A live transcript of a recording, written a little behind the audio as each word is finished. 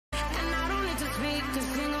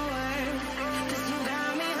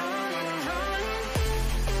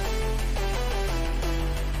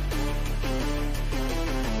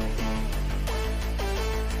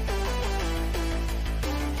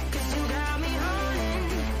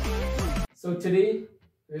So today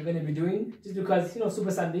we're going to be doing, just because, you know, Super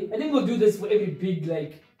Sunday, I think we'll do this for every big,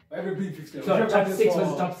 like, every big fixture. So top 6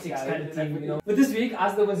 versus top 6 kind of team, you know. But this week,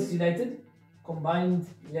 Arsenal versus United, combined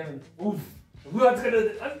 11. Oof. What's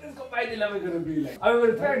this combined 11 going to be like? I mean,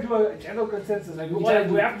 we're trying to do a general consensus. Like, we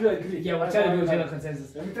have to agree. Yeah, we're trying to do a general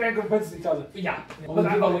consensus. We try and convince each other. Yeah. We'll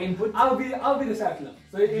give our input. I'll be the settler.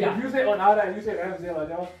 So if you say Onana and you say Ramsey or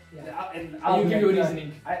whatever, and I'll give your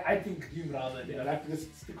reasoning. I think him rather. You'll have to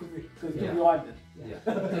just stick with me because you want it.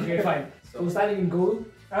 Yeah. Okay, fine. So we're starting in goal.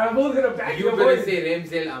 I'm both going to back you're going to say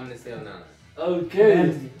Ramsey, I'm going to say Onana. Okay.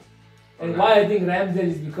 Ramsey. And why I think Ramsey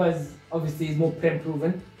is because obviously he's more prem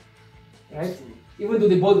proven, right? Even though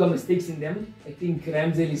they both got mistakes in them, I think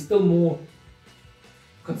Ramsey is still more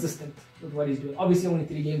consistent with what he's doing. Obviously only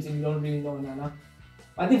 3 games and you don't really know Onana.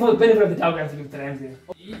 I think for the benefit of the doubt, we have to give it to Ramsey.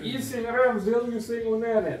 You say Ramsey, you say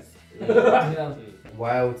Onana. Yeah.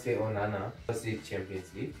 Why I would say Onana, first league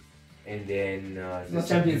Champions League, and then not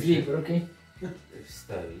Champions League, but okay.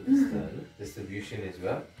 Still, distribution as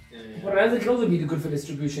well. But Ramsey can also be good for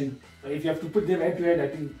distribution. If you have to put them head to head, I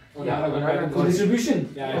think Onana for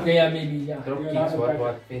distribution. Yeah. Okay, yeah, maybe, yeah. Drop kicks,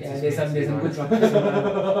 what? Yeah, there's some good drop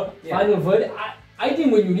kicks. Final verdict. I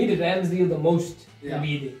think when you needed Ramsey the most, he'll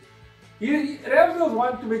be there. Ramsey was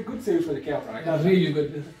one to make good saves for the camera. Yeah, really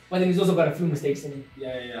good. But then he's also got a few mistakes in him.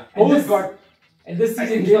 Yeah. And this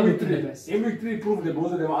season he's not been the best. Game week 3 proved that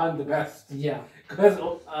both of them aren't the best. Yeah. Because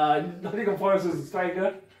Nottingham Forest was a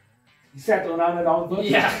striker. He sat Onana down first.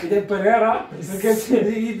 Yeah. And then Pereira,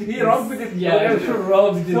 he robbed with it. Yeah, he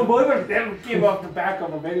robbed it. So both of them came off the back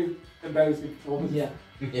of a very embarrassing performance.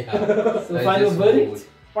 Yeah. So final verdict?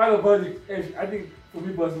 Final verdict, I think for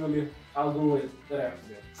me personally, I'll go with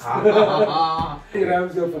Ramsey. I think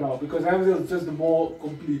Ramsey for now because Ramsey is just the more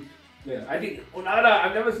complete player. I think Onana,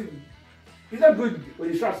 I've never seen. He's not good when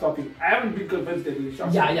he's shot stopping. I haven't been convinced that he's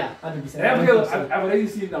shot stopping. Yeah, 100%. Ramsey, I've already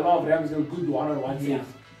seen a lot of Ramsey good one-on-one saves. Yeah.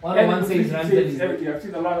 One-on-one saves, Ramsey. Everything. I've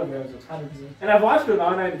seen a lot of Ramsey. 100%. And I've watched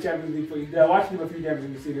Onana in the Champions League. I watched him a few times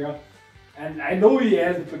in the Serie A. And I know he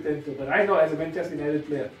has the potential, but I know as a Manchester United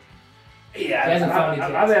player, he hasn't found it I'd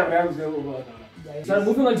yet. rather have Ramsey over Onana. Yeah, so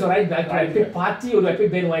moving on to right back, do I pick Partey or do I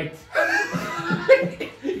pick Ben White?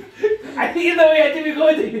 I think either way, I think we go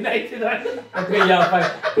with the United one. Okay, yeah, fine.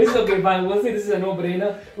 This is okay, fine. We'll say this is a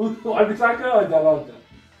no-brainer. Wan-Bissaka or Dalot?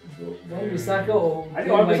 Wan-Bissaka or I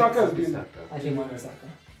think Wan-Bissaka has been. I think Wan-Bissaka.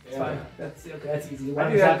 It's fine. That's okay. That's easy. I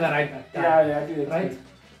Wan-Bissaka right back. Yeah, I think that's right.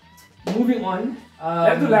 Moving on.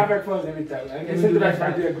 Let's do left back first every time. I guess centre back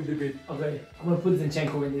might be a good debate. Okay, I'm gonna put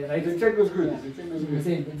Zinchenko in there, right? Zinchenko's good. Yeah. Zinchenko's We good.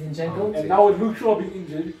 say Zinchenko. And now with Luke Shaw being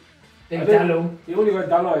injured, Then Dalot. he only got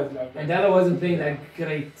Dalot as left back. And Dalot wasn't playing that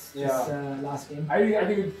great this last game. I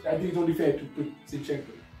think it's only fair to put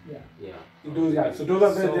Zinchenko. Yeah. In those guys. So those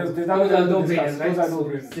are Those are no brainers, right? Those are no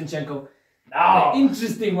brainers. Zinchenko. Now, the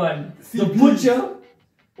interesting one. The Butcher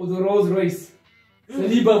or the Rolls Royce.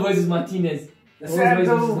 Saliba versus Martinez. the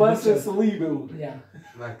Sandal versus Saliba. Yeah.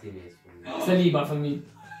 Martinez for me. Saliba for me.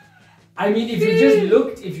 I mean, if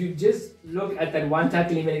you just look at that one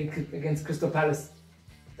tackle he made against Crystal Palace,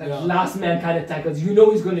 that last man kind of tackles, you know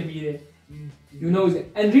he's going to be there. You know,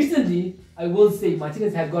 and recently, I will say,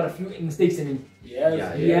 Martinez has got a few mistakes in him.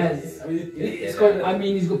 Yes, he has. I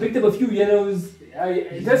mean, he's picked up a few yellows.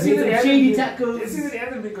 Just see the shady tackles. This season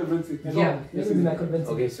hasn't been convincing. Yeah, this isn't that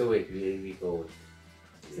convincing. Okay, so wait, we go.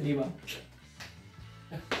 Saliba.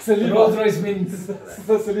 Saliba. Rolls Royce wins.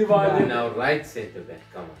 Saliba. Now right centre back,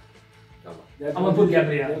 come on. I'm gonna put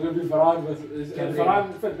Gabriel. There's going to be Varane versus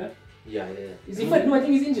Varane fit, no? Yeah. Is he fit? No, I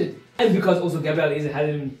think he's injured. And because also Gabriel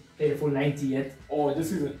hasn't played a full 90 yet. Oh, this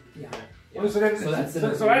season. Yeah. Oh, so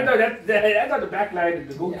right now I thought the back line and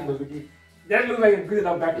the goalkeeper looking. That looks like a good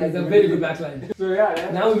enough back line. It's a very good back line. So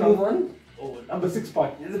yeah. Now we move on. Oh, number 6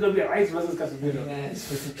 spot. This is going to be Rice versus Casemiro.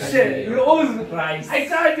 Yes, Shit, you always Rice. I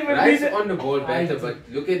can't even Rice read it. on the ball better, but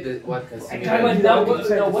look at what But Casemiro.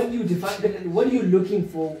 now what do you define? What are you looking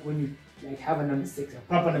for when you have a number 6, a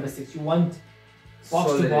proper number 6? You want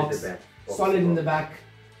box to box, solid in the back,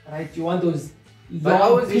 right? You want those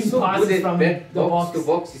long pin passes from the box to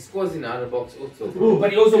box. He scores in the other box also. Ooh, but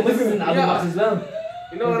he also misses in the other box as well.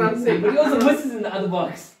 You know what I'm saying? But he also misses in the other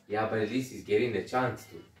box. Yeah, but at least he's getting a chance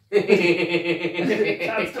to.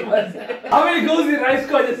 How many goals did Rice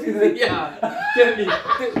score this season? Yeah. Tell me.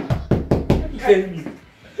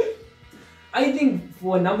 I think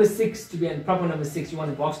for number 6 to be a proper number 6, you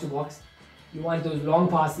want a box to box. You want those long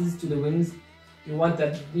passes to the wings. You want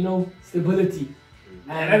that, stability.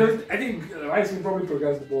 And I think Rice can probably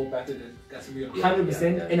progress the ball better than Casemiro.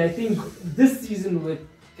 100%. Yeah. And I think this season with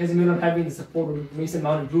Casemiro having the support of Mason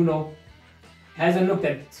Mount and Bruno hasn't looked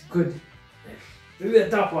that good. Really a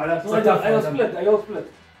tough one. It's a tough I one. split. I all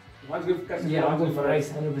split. One's good for Casemiro. Yeah, I'm going for Rice,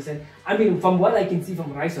 100%. I mean, from what I can see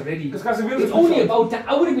from Rice already, Because Casemiro it's only about time.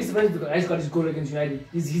 I wouldn't be surprised if Rice got his goal against United.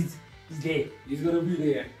 He's there. He's gonna be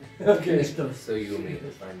there. Okay. He's close. So you make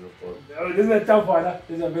the final four. Oh, this is a tough one.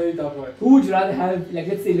 This is a very tough one. Who would you rather have? Like,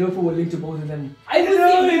 let's say Liverpool were linked to both of them. I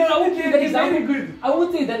wouldn't say that example. I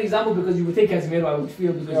won't say that example because you would take Casemiro. I would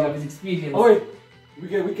feel because you have his experience. Oh wait, we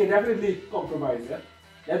can definitely compromise. Yeah,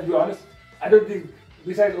 let's be honest. I don't think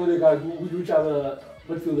besides Odegaard, which other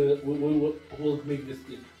midfielder will make this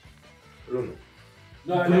team? Bruno.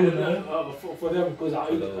 No, for them because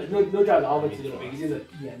no chance Albert's gonna make it, is it?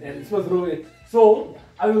 Yeah, And it's supposed to throw it. So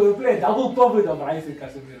I will play a double pivot of Rice and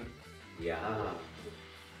Casemiro. Yeah.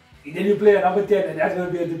 And then you play a number 10 and that's gonna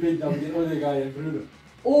be a debate now between Odegaard and Bruno.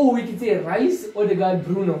 Oh, we can say Rice, Odegaard,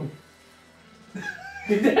 Bruno.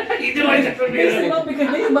 You know why Well, because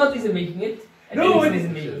Neymar isn't making it. And No, Eriksen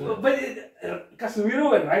isn't making it. but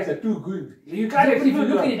Casemiro and Rice are too good. You But can't if you even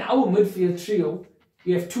look at it, our midfield trio,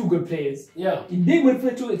 we have two good players. Yeah. In their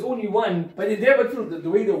midfield trio, it's only one. But in their midfield, the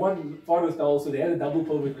way they won Forest also, they had a double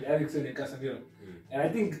pivot with Eriksen and Casemiro. And I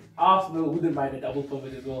think Arsenal wouldn't mind a double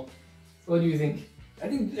pivot as well. What do you think? I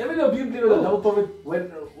think every of you play with a double pivot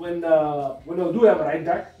when they do have a right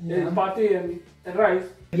back, there's Partey and Rice.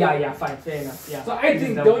 Yeah, fine, fair enough. Yeah. So I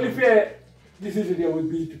think the only fair decision here would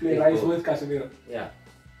be to play Rice with Casemiro. Yeah.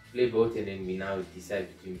 Play both and then we now decide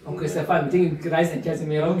between Bruno. Okay, so fine. I'm taking Rice and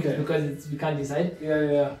Casemiro Okay. because we can't decide.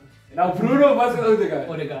 Yeah. Now Bruno versus Odegaard.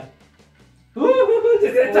 Odegaard.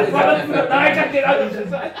 I can't get out of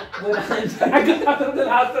this. I can't out of the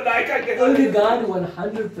last one. I can't get out of this. Odegaard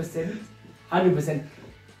 100%.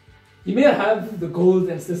 He may not have the goals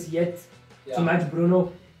and assists yet to match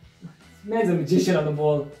Bruno. Man's a magician on the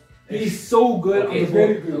ball. He's so good on the ball.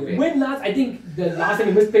 Very good. Okay. When last, I think the last time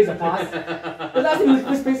he misplaced a pass. The last time he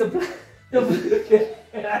misplaced a pass.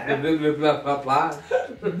 Blah, blah, blah.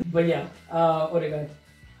 But yeah, Odegaard.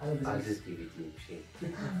 I'll 100%. just give it to you.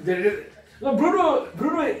 Shane. No,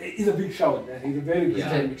 Bruno is a big shout. Man. He's a very big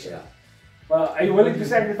Yeah. shout. But are you willing to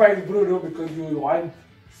sacrifice Bruno because you want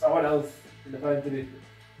someone else in the front three?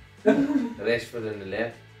 Rashford on the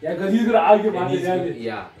left. Yeah, because he's gonna argue And about he's good. it.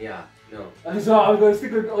 Yeah, no. So I'm gonna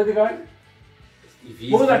stick with Odegaard. If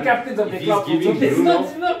he's Both are giving- captains of if the he's club. giving It's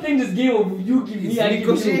Bruno- not playing this game of you give It's me, I give you.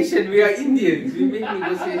 negotiation. We are Indians. We make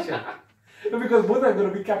negotiation. No, because both are gonna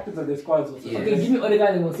be captains of their squads also. Yeah. Okay, give me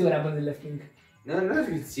Odegaard and we'll see what happens in the left wing. No,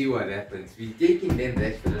 we'll see what happens. We take him then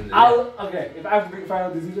Rashford on the left. Okay. If I have to make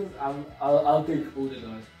final decisions, I'll take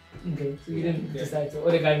Odegaard. Okay, so you didn't Yeah. decide. So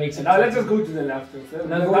Odegaard makes it. Now let's just go to the left. So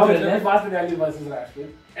Now go to the left. Martinelli versus Rashford.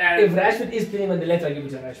 If Rashford is playing on the left, I'll give it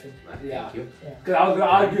to Rashford. Yeah. Thank you. Because I was going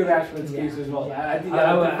to argue Rashford's case as well. I think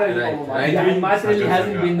that's very right, normal. right. Yeah, Martinelli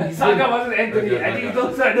hasn't Saka. been. Saka wasn't Anthony. I think it's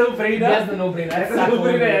also a no-brainer. That's the no-brainer. That's a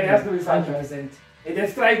no-brainer. It has to be Saka. 100%. And the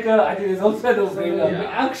striker, I think it's also a no-brainer.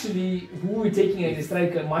 Yeah. Actually, who we're taking as a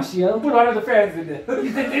striker, Martial. Put one of the fans in there.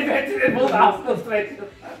 They're both Arsenal strikers.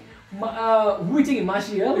 Who we taking,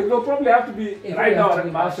 Martial? It will probably have to be It right now.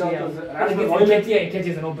 probably has to be Martial. Martial. Rashford, Against Højlund. Nketiah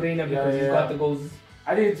is a no-brainer because he's got the goals.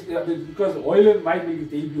 I think it's because Højlund might make his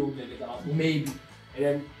debut against Arsenal. Maybe. And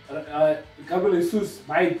then Gabriel Jesus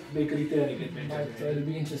might make a return against But Manchester it'll United.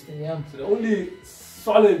 be interesting, yeah. So the only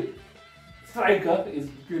solid striker is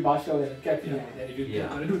between Martial and Nketiah. Yeah. And then if you're Yeah.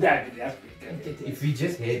 going to do that, then it has to be Nketiah. Nketiah. If we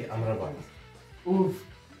just had Amrabat. Oof.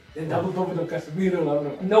 Then double pivot of Casemiro.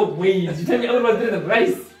 Amrabat. No way. You tell me Amrabat did the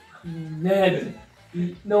price? Man.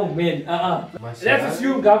 No, man. Martial. Let's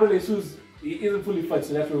assume Gabriel Jesus he isn't fully fit,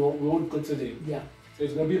 so that's why we won't consider him. Yeah. So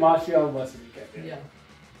it's going to be Martial versus Nketiah. Yeah.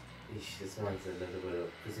 Ish, this one's a little bit of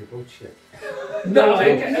physical shit. No, No,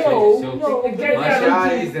 Nketiah,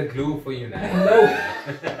 Martial is the glue for United. No.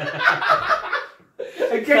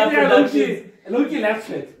 Nketiah Loki left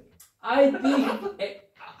foot. I think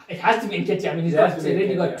it has to be Nketiah. I mean, he's It got has to be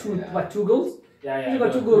already got Nketiah, two goals? Yeah. He's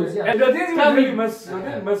got 2 goals, yeah. And the thing is, Khabeer- we really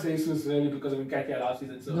must Jesus really because of Nketiah last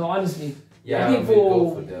season. So. No, honestly. Yeah, I think we'll go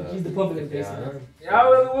for for the- he's the perfect Yeah. replacement. Yeah,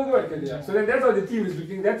 we'll go with Nketiah. So then that's how the team is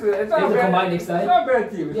looking. It's not There's a a bad, combined it's side. not a bad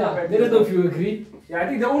team. It's not a Yeah, bad let us team. know if you agree. Yeah, I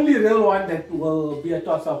think the only real one that will be a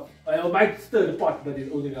toss-up, or might stir the pot, but is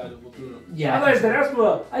Odegaard over Bruno. Yeah. Otherwise, the rest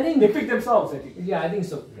were, I they think. picked themselves, I think. Yeah, I think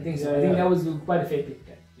so. I think Yeah, that was quite a fair pick.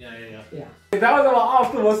 Yeah. Yeah. That was our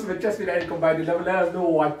Arsenal versus Manchester United combined 11. Let us know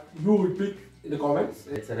what you would pick in the comments.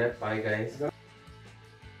 It's a wrap. Bye, guys.